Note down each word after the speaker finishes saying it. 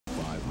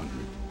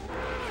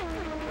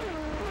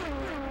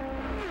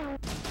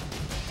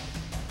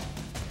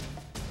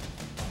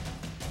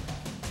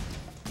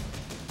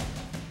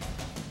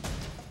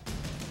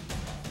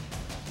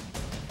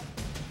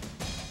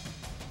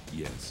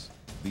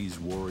These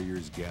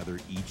warriors gather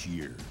each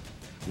year.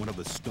 One of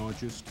the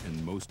staunchest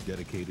and most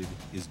dedicated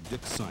is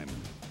Dick Simon.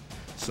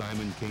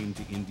 Simon came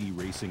to Indy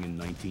racing in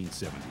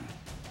 1970.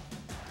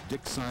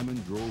 Dick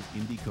Simon drove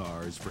Indy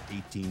cars for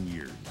 18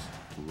 years,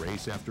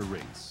 race after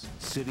race,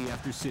 city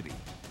after city,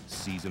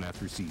 season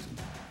after season.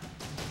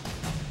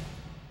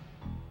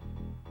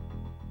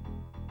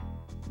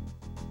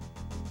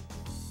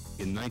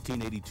 In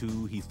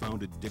 1982, he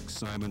founded Dick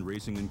Simon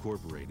Racing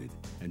Incorporated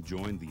and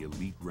joined the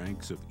elite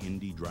ranks of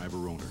Indy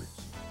driver owners.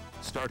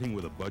 Starting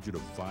with a budget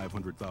of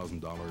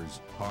 $500,000,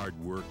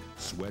 hard work,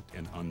 sweat,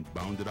 and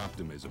unbounded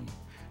optimism,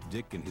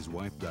 Dick and his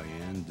wife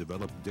Diane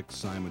developed Dick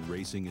Simon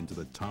Racing into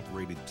the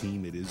top-rated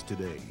team it is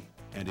today.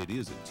 And it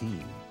is a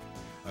team.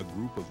 A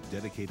group of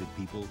dedicated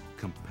people,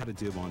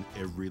 competitive on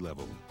every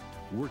level,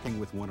 working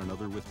with one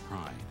another with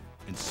pride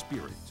and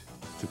spirit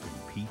to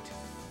compete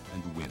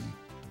and win.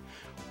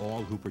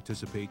 All who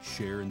participate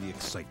share in the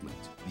excitement,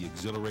 the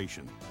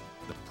exhilaration,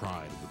 the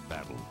pride of the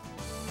battle.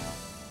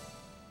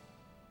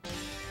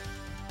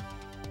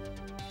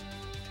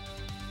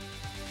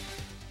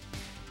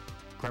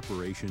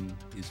 Preparation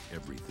is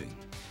everything.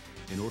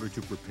 In order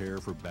to prepare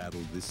for battle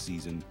this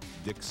season,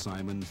 Dick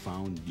Simon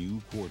found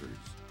new quarters.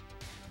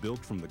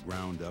 Built from the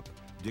ground up,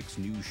 Dick's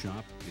new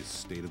shop is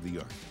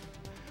state-of-the-art.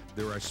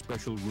 There are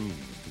special rooms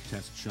to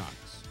test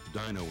shocks,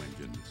 dyno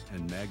engines,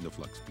 and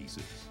Magnaflux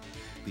pieces.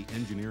 The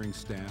engineering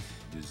staff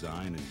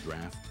design and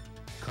draft,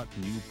 cut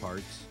new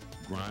parts,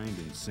 grind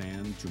and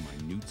sand to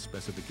minute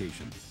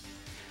specifications.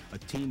 A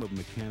team of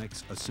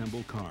mechanics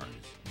assemble cars,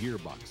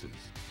 gearboxes,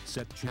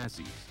 set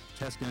chassis,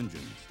 test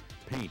engines,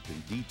 paint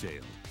and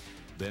detail,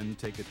 then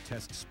take a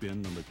test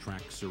spin on the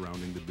track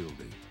surrounding the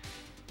building.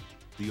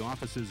 The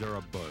offices are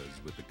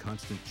abuzz with the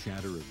constant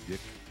chatter of Dick,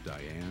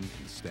 Diane,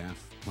 and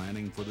staff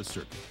planning for the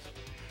circuit.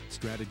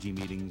 Strategy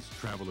meetings,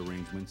 travel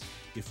arrangements,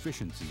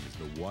 efficiency is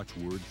the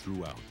watchword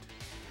throughout.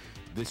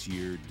 This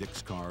year,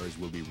 Dick's cars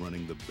will be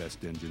running the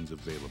best engines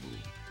available.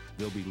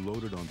 They'll be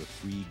loaded onto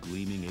 3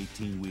 gleaming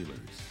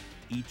 18-wheelers,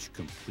 each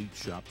complete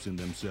shops in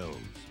themselves,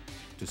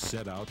 to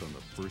set out on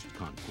the first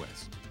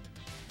conquest,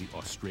 the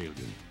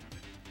Australian.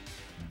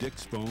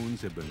 Dick's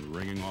phones have been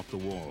ringing off the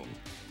wall.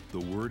 The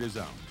word is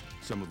out.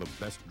 Some of the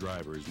best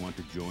drivers want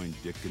to join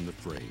Dick in the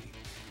fray.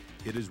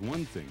 It is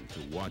one thing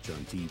to watch on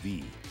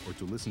TV or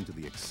to listen to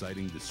the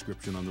exciting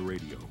description on the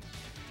radio.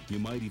 You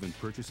might even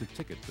purchase a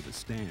ticket for the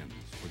stands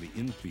or the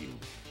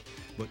infield.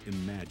 But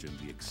imagine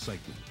the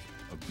excitement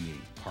of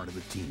being part of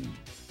the team.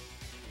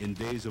 In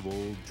days of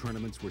old,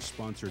 tournaments were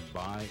sponsored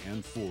by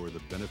and for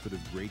the benefit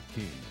of great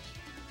kings.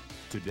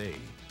 Today,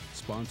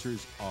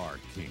 sponsors are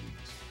kings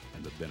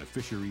and the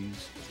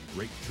beneficiaries of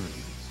great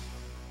tournaments.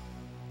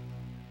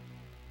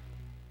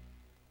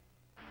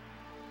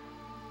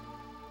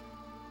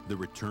 The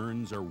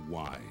returns are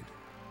wide,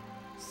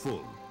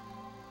 full,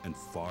 and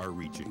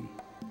far-reaching.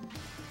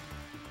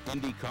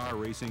 IndyCar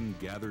racing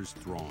gathers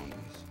throngs.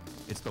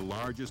 It's the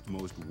largest,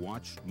 most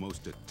watched,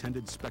 most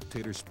attended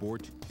spectator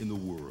sport in the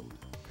world.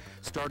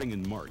 Starting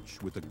in March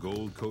with the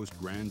Gold Coast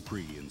Grand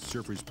Prix in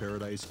Surfers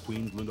Paradise,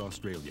 Queensland,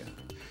 Australia.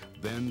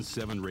 Then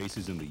 7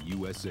 races in the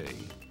USA,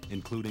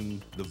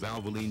 including the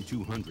Valvoline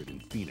 200 in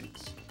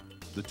Phoenix,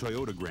 the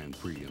Toyota Grand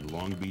Prix in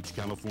Long Beach,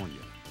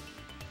 California,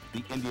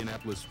 the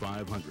Indianapolis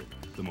 500,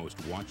 the most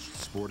watched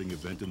sporting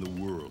event in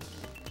the world,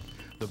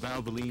 the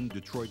Valvoline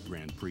Detroit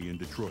Grand Prix in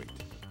Detroit,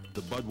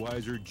 the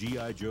Budweiser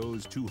G.I.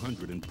 Joe's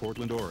 200 in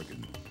Portland,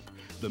 Oregon,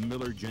 the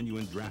Miller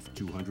Genuine Draft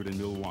 200 in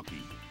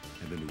Milwaukee,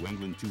 and the New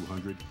England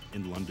 200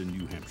 in London,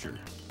 New Hampshire.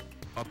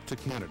 Up to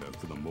Canada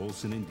for the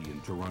Molson Indy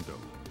in Toronto,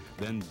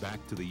 then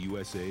back to the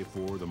USA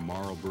for the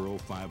Marlboro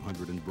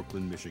 500 in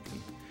Brooklyn,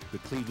 Michigan, the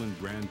Cleveland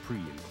Grand Prix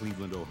in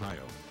Cleveland,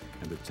 Ohio,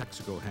 and the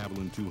Texaco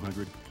Haviland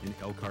 200 in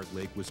Elkhart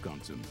Lake,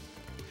 Wisconsin.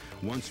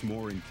 Once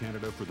more in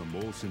Canada for the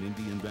Molson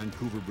Indy in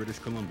Vancouver, British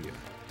Columbia,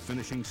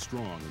 finishing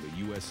strong in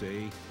the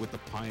USA with the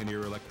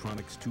Pioneer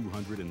Electronics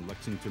 200 in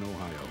Lexington,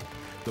 Ohio,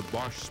 the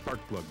Bosch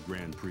Sparkplug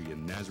Grand Prix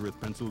in Nazareth,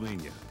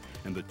 Pennsylvania,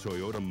 and the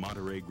Toyota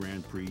Monterey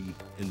Grand Prix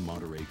in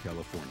Monterey,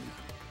 California.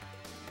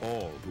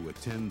 All who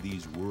attend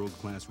these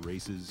world-class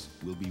races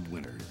will be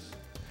winners,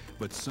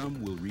 but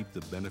some will reap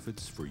the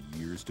benefits for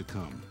years to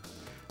come.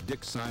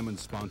 Dick Simon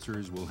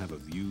sponsors will have a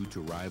view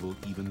to rival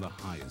even the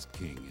highest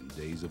king in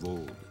days of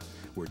old,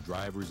 where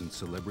drivers and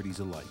celebrities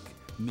alike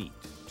meet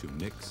to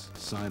mix,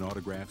 sign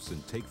autographs,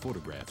 and take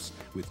photographs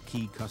with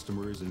key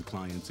customers and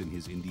clients in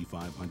his Indy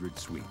 500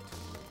 suite.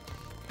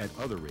 At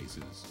other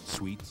races,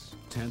 suites,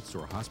 tents,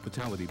 or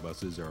hospitality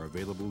buses are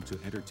available to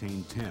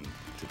entertain 10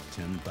 to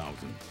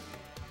 10,000.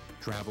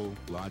 Travel,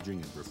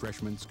 lodging, and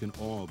refreshments can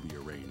all be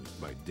arranged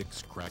by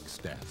Dick's crack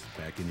staff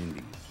back in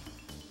Indy.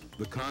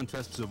 The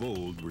contests of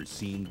old were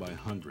seen by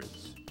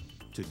hundreds.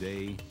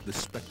 Today, the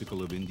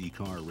spectacle of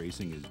IndyCar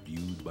racing is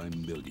viewed by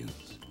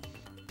millions.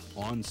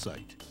 On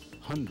site,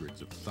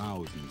 hundreds of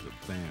thousands of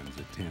fans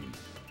attend.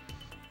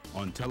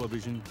 On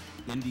television,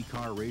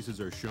 IndyCar races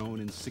are shown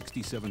in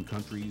 67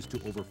 countries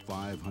to over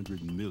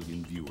 500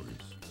 million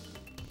viewers.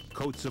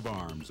 Coats of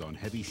arms on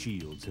heavy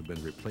shields have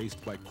been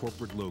replaced by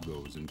corporate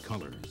logos and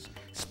colors,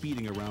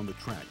 speeding around the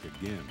track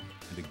again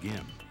and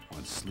again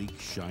on sleek,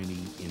 shiny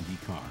Indy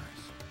cars.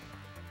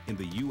 In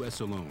the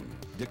U.S. alone,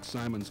 Dick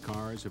Simon's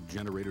cars have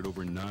generated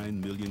over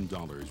 $9 million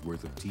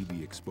worth of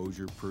TV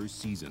exposure per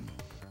season.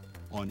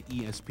 On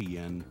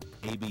ESPN,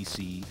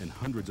 ABC, and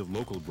hundreds of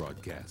local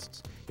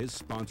broadcasts, his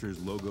sponsors'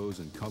 logos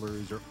and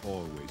colors are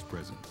always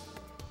present.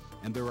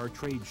 And there are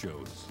trade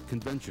shows,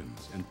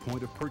 conventions, and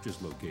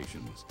point-of-purchase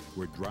locations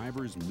where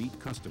drivers meet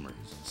customers,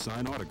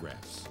 sign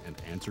autographs, and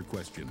answer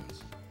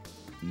questions.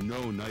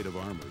 No knight of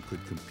armor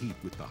could compete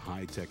with the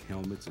high-tech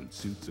helmets and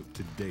suits of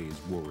today's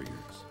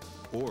warriors.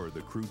 Or the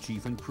crew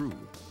chief and crew,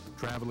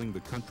 traveling the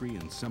country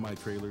in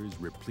semi-trailers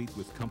replete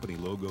with company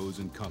logos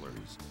and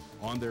colors,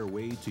 on their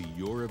way to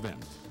your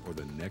event or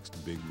the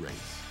next big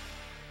race.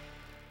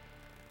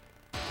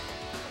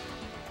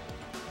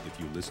 If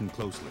you listen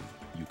closely,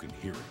 you can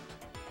hear it.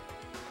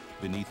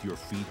 Beneath your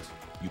feet,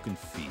 you can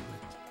feel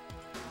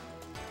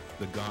it.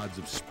 The gods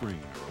of spring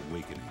are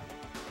awakening.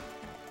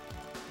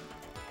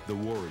 The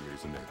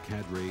warriors and their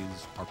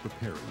cadres are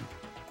preparing.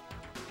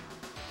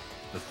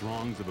 The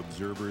throngs of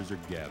observers are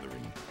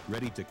gathering,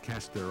 ready to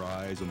cast their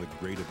eyes on the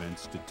great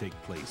events to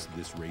take place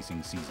this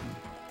racing season.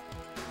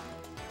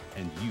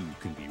 And you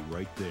can be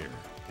right there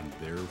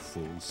in their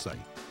full sight.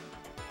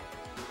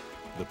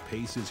 The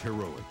pace is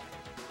heroic,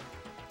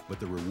 but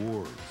the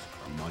rewards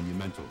are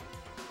monumental.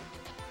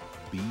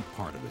 Be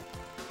part of it.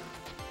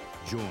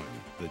 Join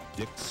the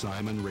Dick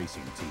Simon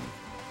Racing Team.